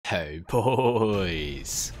Hey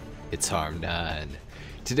boys, it's HarmNone.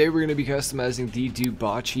 Today we're going to be customizing the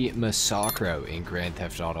Dewbauchee Massacro in Grand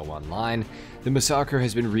Theft Auto Online. The Massacro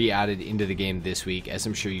has been re-added into the game this week, as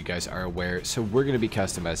I'm sure you guys are aware, so we're going to be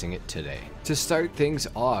customizing it today. To start things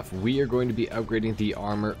off, we are going to be upgrading the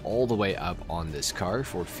armor all the way up on this car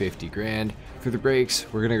for 50 grand. For the brakes,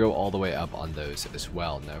 we're going to go all the way up on those as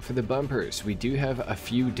well. Now for the bumpers, we do have a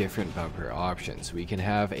few different bumper options. We can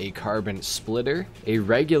have a carbon splitter, a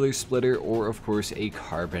regular splitter, or of course a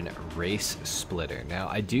carbon race splitter. Now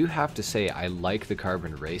I do have to say I like the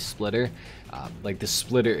carbon race splitter. Like the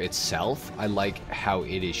splitter itself, I like how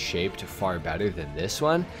it is shaped far better than this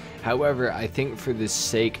one. However, I think for the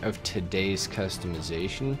sake of today's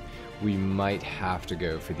customization, we might have to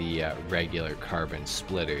go for the regular carbon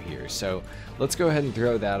splitter here. So let's go ahead and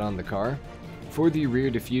throw that on the car. For the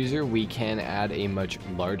rear diffuser, we can add a much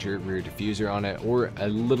larger rear diffuser on it, or a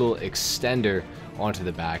little extender onto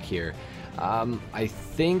the back here. I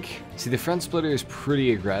think, see, the front splitter is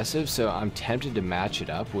pretty aggressive, so I'm tempted to match it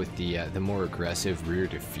up with the more aggressive rear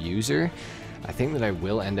diffuser. I think that I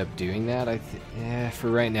will end up doing that. For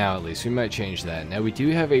right now at least, we might change that. Now we do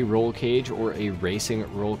have a roll cage, or a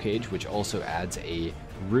racing roll cage, which also adds a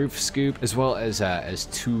roof scoop, as well as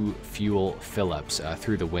two fuel fill-ups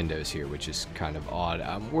through the windows here, which is kind of odd.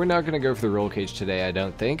 We're not going to go for the roll cage today, I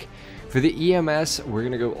don't think. For the EMS, we're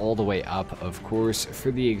going to go all the way up, of course.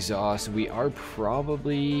 For the exhaust, we are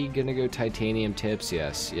probably going to go titanium tips.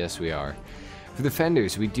 Yes we are. For the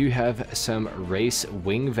fenders, we do have some race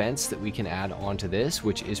wing vents that we can add onto this,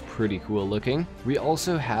 which is pretty cool looking. We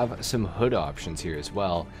also have some hood options here as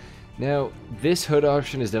well. Now, this hood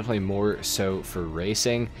option is definitely more so for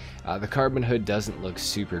racing. The carbon hood doesn't look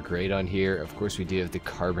super great on here. Of course, we do have the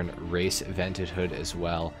carbon race vented hood as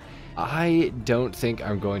well. I don't think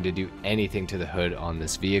I'm going to do anything to the hood on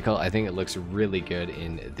this vehicle. I think it looks really good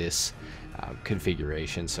in this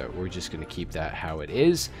configuration, so we're just going to keep that how it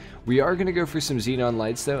is. We are going to go for some xenon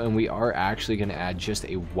lights though, and we are actually going to add just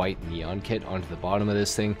a white neon kit onto the bottom of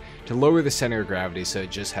this thing to lower the center of gravity, so it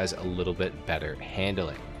just has a little bit better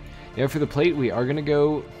handling. Now for the plate, we are going to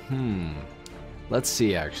go, let's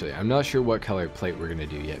see actually. I'm not sure what color plate we're going to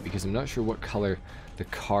do yet, because I'm not sure what color the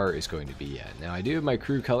car is going to be yet. Now I do have my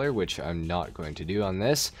crew color, which I'm not going to do on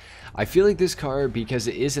this. I feel like this car, because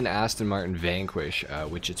it is an Aston Martin Vanquish,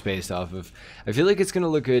 which it's based off of, I feel like it's going to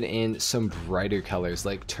look good in some brighter colors,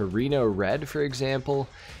 like Torino red, for example.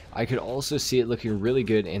 I could also see it looking really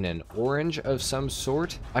good in an orange of some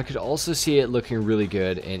sort. I could also see it looking really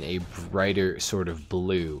good in a brighter sort of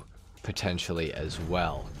blue, potentially as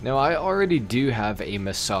well. Now I already do have a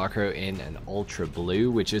Massacro in an ultra blue,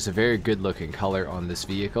 which is a very good looking color on this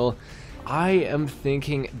vehicle. I am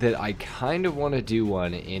thinking that I kind of want to do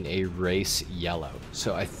one in a race yellow,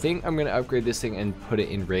 so I think I'm going to upgrade this thing and put it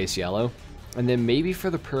in race yellow. And then maybe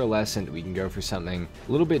for the pearlescent we can go for something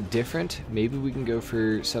a little bit different. Maybe we can go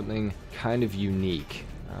for something kind of unique.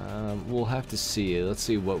 We'll have to see. Let's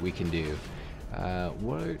see what we can do.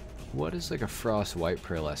 What is like a frost white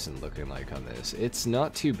pearlescent looking like on this? It's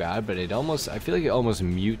not too bad, but it almost, I feel like it almost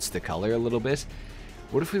mutes the color a little bit.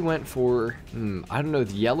 What if we went for, I don't know,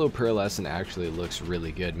 the yellow pearlescent actually looks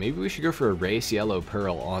really good. Maybe we should go for a race yellow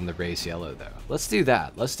pearl on the race yellow though. Let's do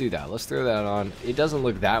that. Let's do that. Let's throw that on. It doesn't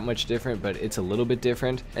look that much different, but it's a little bit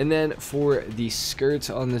different. And then for the skirts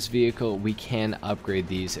on this vehicle, we can upgrade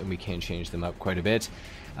these and we can change them up quite a bit.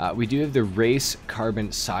 We do have the race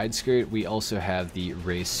carbon side skirt. We also have the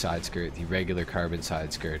race side skirt, the regular carbon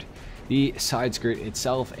side skirt, the side skirt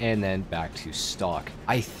itself, and then back to stock.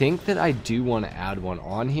 I think that I do want to add one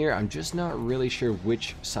on here. I'm just not really sure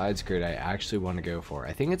which side skirt I actually want to go for.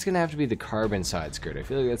 I think it's going to have to be the carbon side skirt. I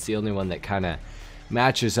feel like that's the only one that kind of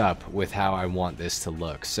matches up with how I want this to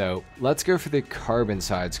look. So let's go for the carbon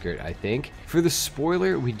side skirt, I think. For the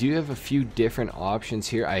spoiler, we do have a few different options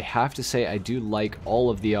here. I have to say I do like all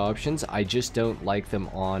of the options. I just don't like them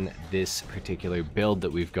on this particular build that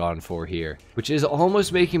we've gone for here, which is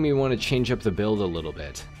almost making me want to change up the build a little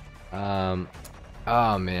bit.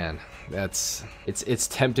 Oh man, it's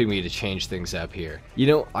tempting me to change things up here. You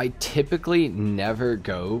know, I typically never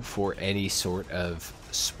go for any sort of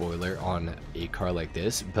spoiler on a car like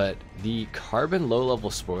this, but the carbon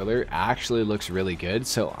low-level spoiler actually looks really good,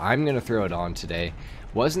 so I'm gonna throw it on today.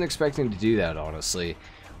 Wasn't expecting to do that, honestly.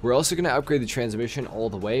 We're also gonna upgrade the transmission all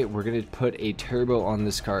the way. We're gonna put a turbo on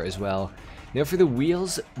this car as well. Now for the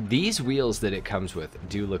wheels, these wheels that it comes with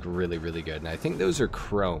do look really good, and I think those are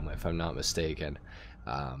chrome if I'm not mistaken.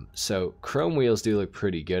 So chrome wheels do look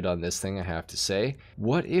pretty good on this thing, I have to say.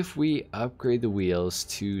 What if we upgrade the wheels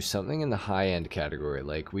to something in the high-end category?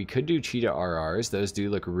 Like, we could do Cheetah RRs. Those do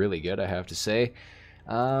look really good, I have to say.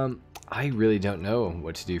 I really don't know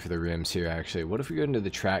what to do for the rims here, actually. What if we go into the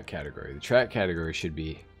track category? The track category should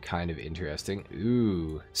be kind of interesting.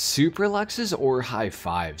 Ooh, Super Luxes or high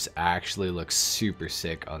fives actually look super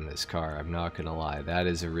sick on this car. I'm not gonna lie, that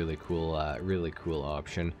is a really cool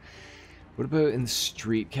option. What about in the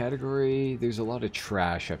street category? There's a lot of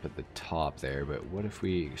trash up at the top there, but what if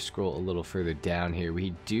we scroll a little further down here?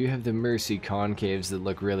 We do have the Mercy concaves that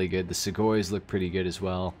look really good. The Segoys look pretty good as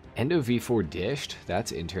well. Endo V4 dished,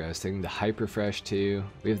 that's interesting. The Hyperfresh 2.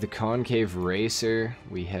 We have the Concave Racer.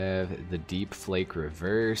 We have the Deep Flake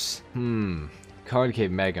Reverse. Concave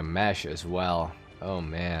Mega Mesh as well. Oh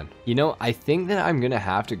man. You know, I think that I'm gonna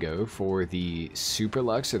have to go for the Super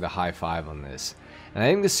Lux or the High 5 on this. And I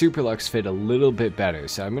think the Super Lux fit a little bit better,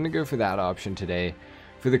 so I'm going to go for that option today.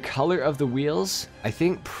 For the color of the wheels, I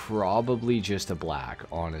think probably just a black,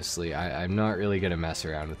 honestly. I'm not really going to mess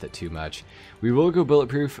around with it too much. We will go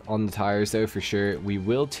bulletproof on the tires though, for sure. We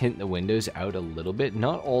will tint the windows out a little bit,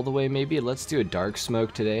 not all the way maybe. Let's do a dark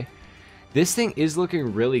smoke today. This thing is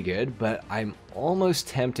looking really good, but I'm almost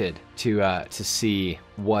tempted to see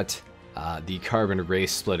what the carbon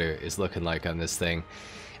race splitter is looking like on this thing.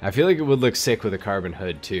 I feel like it would look sick with a carbon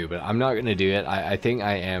hood too, but I'm not going to do it. I think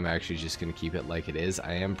I am actually just going to keep it like it is.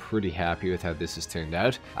 I am pretty happy with how this has turned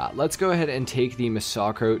out. Let's go ahead and take the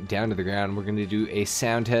Massacro down to the ground. We're going to do a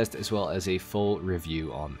sound test as well as a full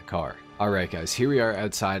review on the car. Alright guys, here we are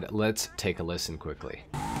outside. Let's take a listen quickly.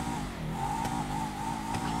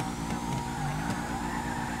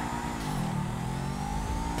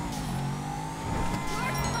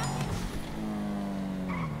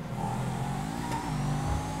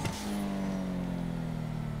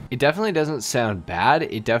 It definitely doesn't sound bad.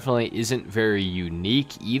 It definitely isn't very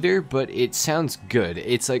unique either, but it sounds good.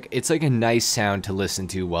 It's like a nice sound to listen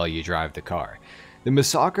to while you drive the car. The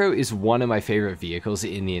Massacro is one of my favorite vehicles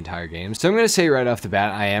in the entire game, so I'm going to say right off the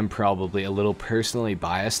bat I am probably a little personally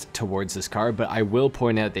biased towards this car, but I will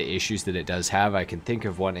point out the issues that it does have. I can think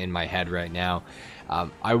of one in my head right now.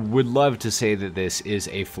 I would love to say that this is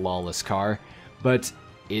a flawless car, but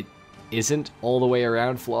it isn't all the way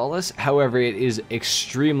around flawless. However, it is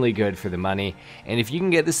extremely good for the money, and if you can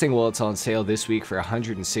get this thing while it's on sale this week for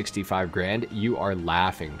 165 grand, you are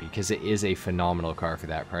laughing, because it is a phenomenal car for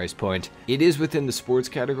that price point. It is within the sports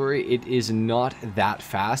category. It is not that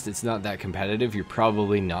fast, it's not that competitive. You're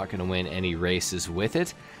probably not going to win any races with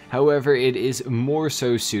it. However, it is more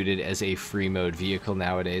so suited as a free mode vehicle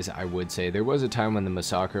nowadays, I would say. There was a time when the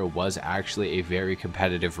Massacro was actually a very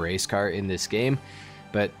competitive race car in this game,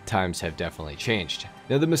 but times have definitely changed.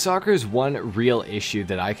 Now, the Massacro's one real issue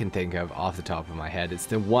that I can think of off the top of my head, it's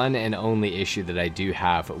the one and only issue that I do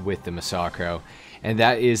have with the Massacro, and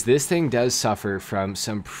that is this thing does suffer from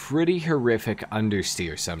some pretty horrific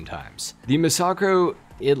understeer sometimes. The Massacro,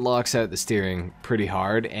 it locks out the steering pretty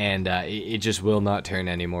hard, and it just will not turn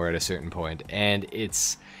anymore at a certain point, and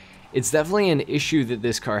it's definitely an issue that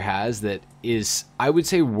this car has that is, I would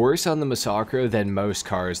say, worse on the Massacro than most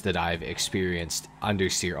cars that I've experienced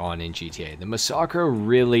understeer on in GTA. The Massacro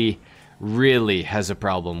really has a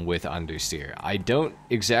problem with understeer. I don't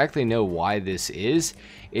exactly know why this is.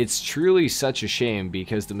 It's truly such a shame,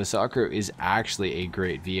 because the Massacro is actually a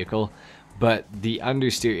great vehicle, but the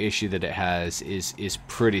understeer issue that it has is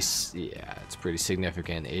pretty, yeah, it's pretty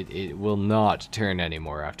significant. It will not turn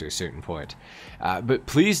anymore after a certain point. But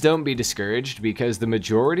please don't be discouraged, because the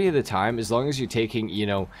majority of the time, as long as you're taking, you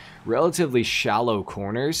know, relatively shallow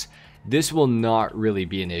corners, this will not really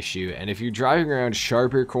be an issue. And if you're driving around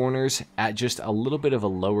sharper corners at just a little bit of a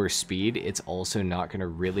lower speed, it's also not going to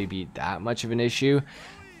really be that much of an issue.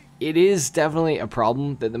 It is definitely a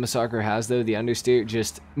problem that the Massacro has, though. The understeer,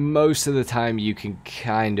 just most of the time you can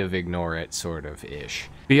kind of ignore it, sort of ish.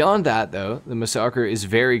 Beyond that, though, the Massacro is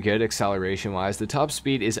very good acceleration wise. The top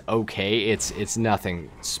speed is okay. It's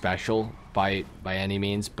nothing special by any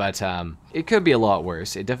means, but it could be a lot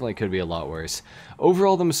worse. It definitely could be a lot worse.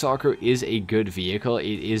 Overall, the Massacro is a good vehicle. It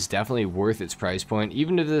is definitely worth its price point.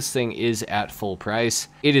 Even if this thing is at full price,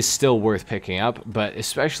 it is still worth picking up, but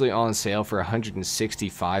especially on sale for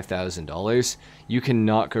 $165,000, you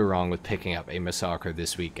cannot go wrong with picking up a Massacro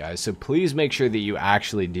this week, guys. So please make sure that you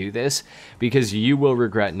actually do this, because you will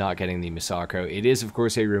regret not getting the Massacro. It is, of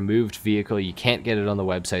course, a removed vehicle. You can't get it on the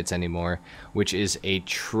websites anymore, which is a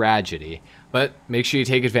tragedy. But make sure you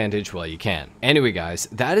take advantage while you can. Anyway, guys,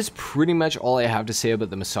 that is pretty much all I have to say about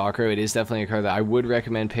the Massacro. It is definitely a car that I would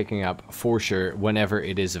recommend picking up for sure whenever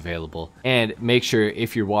it is available. And make sure,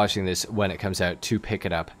 if you're watching this when it comes out, to pick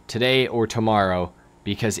it up today or tomorrow,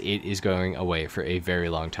 because it is going away for a very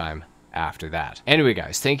long time. after that. Anyway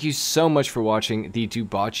guys, thank you so much for watching the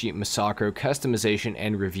Dewbauchee Massacro customization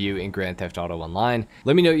and review in Grand Theft Auto Online.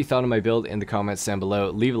 Let me know what you thought of my build in the comments down below.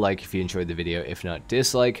 Leave a like if you enjoyed the video, if not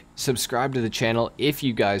dislike. Subscribe to the channel if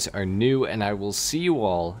you guys are new, and I will see you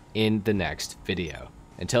all in the next video.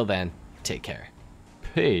 Until then, take care.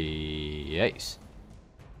 Peace.